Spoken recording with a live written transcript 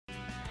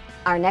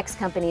Our next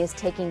company is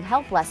taking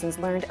health lessons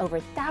learned over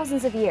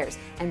thousands of years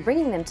and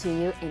bringing them to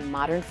you in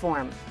modern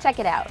form. Check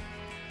it out.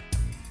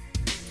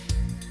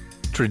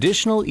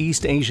 Traditional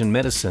East Asian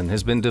medicine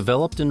has been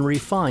developed and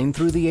refined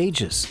through the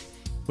ages.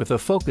 With a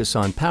focus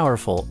on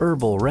powerful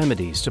herbal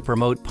remedies to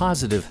promote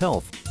positive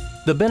health,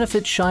 the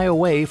benefits shy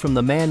away from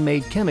the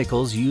man-made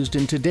chemicals used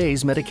in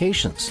today's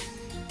medications.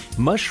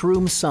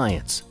 Mushroom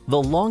Science,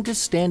 the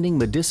longest-standing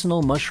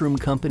medicinal mushroom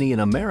company in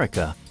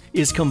America,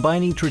 is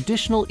combining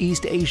traditional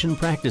East Asian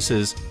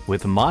practices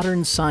with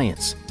modern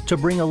science to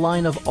bring a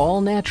line of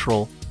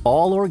all-natural,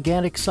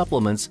 all-organic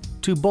supplements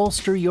to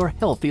bolster your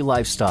healthy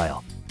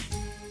lifestyle.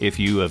 If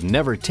you have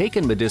never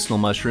taken medicinal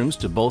mushrooms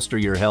to bolster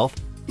your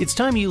health, it's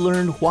time you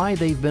learned why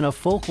they've been a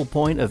focal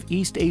point of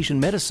East Asian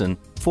medicine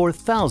for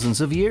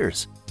thousands of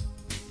years.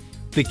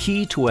 The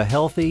key to a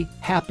healthy,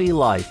 happy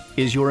life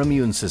is your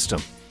immune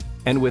system.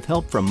 And with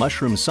help from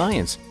Mushroom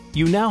Science,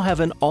 you now have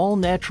an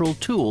all-natural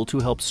tool to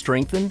help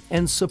strengthen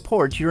and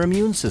support your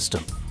immune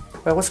system.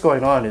 Well, what's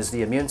going on is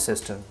the immune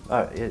system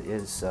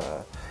is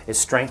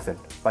strengthened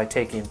by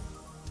taking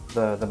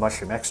the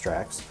mushroom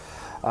extracts,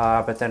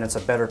 but then it's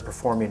a better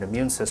performing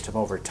immune system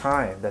over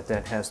time that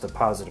then has the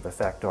positive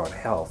effect on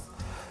health.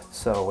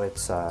 So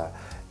it's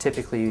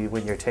typically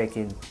when you're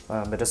taking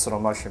medicinal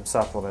mushroom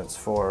supplements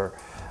for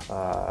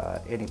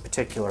any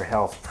particular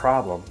health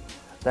problem,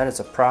 that is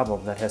a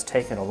problem that has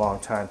taken a long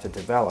time to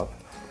develop,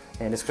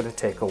 and it's going to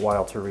take a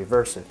while to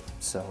reverse it.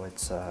 So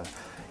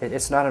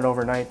it's not an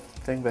overnight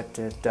thing, but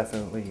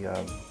definitely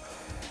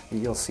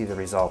you'll see the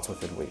results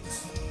within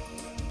weeks.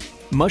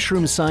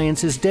 Mushroom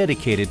Science is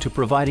dedicated to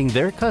providing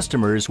their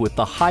customers with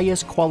the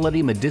highest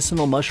quality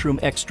medicinal mushroom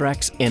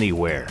extracts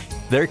anywhere.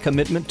 Their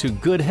commitment to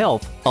good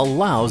health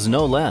allows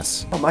no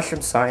less. Well,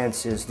 Mushroom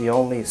Science is the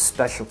only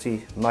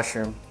specialty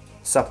mushroom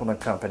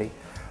supplement company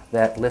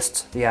that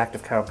lists the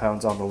active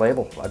compounds on the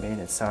label. I mean,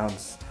 it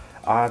sounds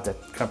odd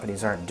that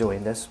companies aren't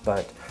doing this,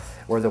 but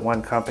we're the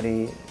one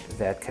company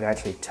that can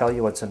actually tell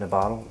you what's in the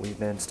bottle. We've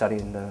been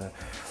studying the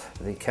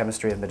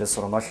chemistry of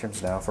medicinal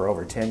mushrooms now for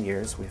over 10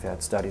 years. We've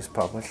had studies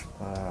published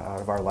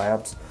out of our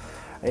labs,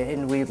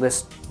 and we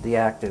list the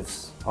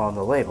actives on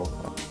the label.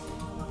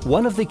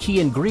 One of the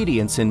key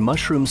ingredients in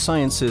Mushroom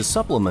Science's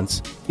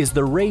supplements is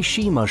the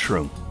reishi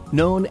mushroom,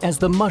 known as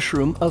the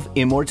mushroom of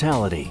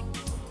immortality.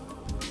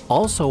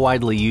 Also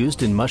widely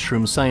used in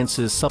Mushroom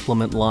Science's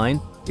supplement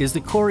line is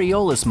the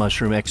Coriolis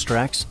mushroom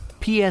extracts,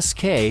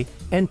 PSK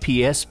and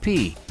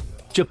PSP,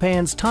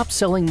 Japan's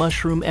top-selling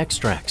mushroom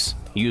extracts,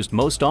 used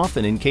most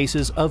often in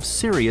cases of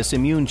serious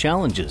immune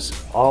challenges.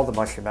 All the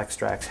mushroom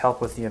extracts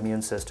help with the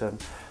immune system.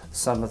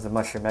 Some of the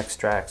mushroom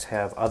extracts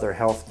have other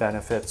health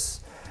benefits,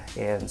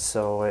 and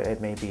so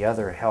it may be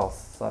other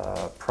health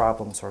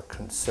problems or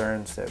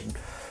concerns that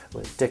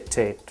would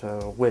dictate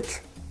which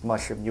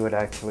mushroom you would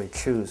actually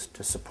choose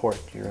to support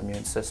your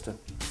immune system.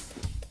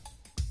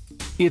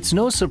 It's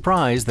no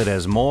surprise that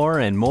as more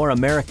and more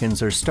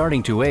Americans are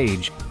starting to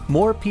age,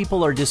 more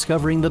people are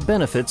discovering the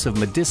benefits of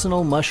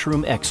medicinal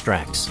mushroom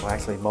extracts. Well,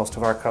 actually, most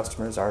of our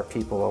customers are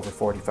people over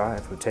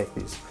 45 who take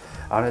these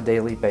on a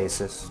daily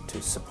basis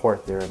to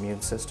support their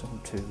immune system,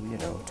 to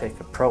take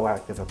a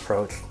proactive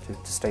approach to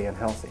staying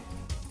healthy.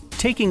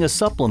 Taking a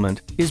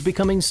supplement is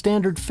becoming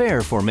standard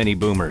fare for many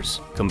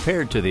boomers.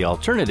 Compared to the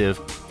alternative,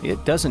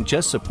 it doesn't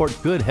just support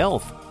good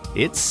health,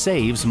 it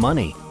saves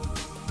money.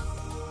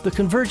 The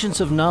convergence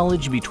of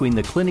knowledge between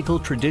the clinical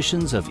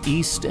traditions of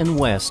East and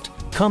West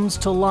comes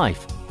to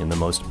life in the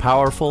most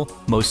powerful,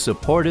 most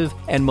supportive,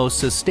 and most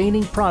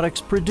sustaining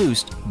products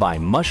produced by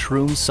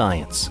Mushroom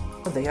Science.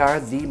 They are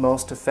the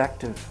most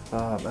effective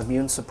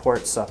immune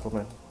support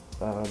supplement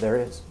there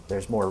is.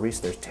 There's more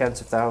research, there's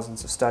tens of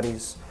thousands of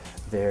studies.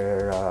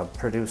 They're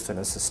produced in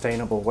a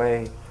sustainable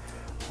way,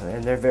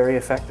 and they're very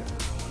effective.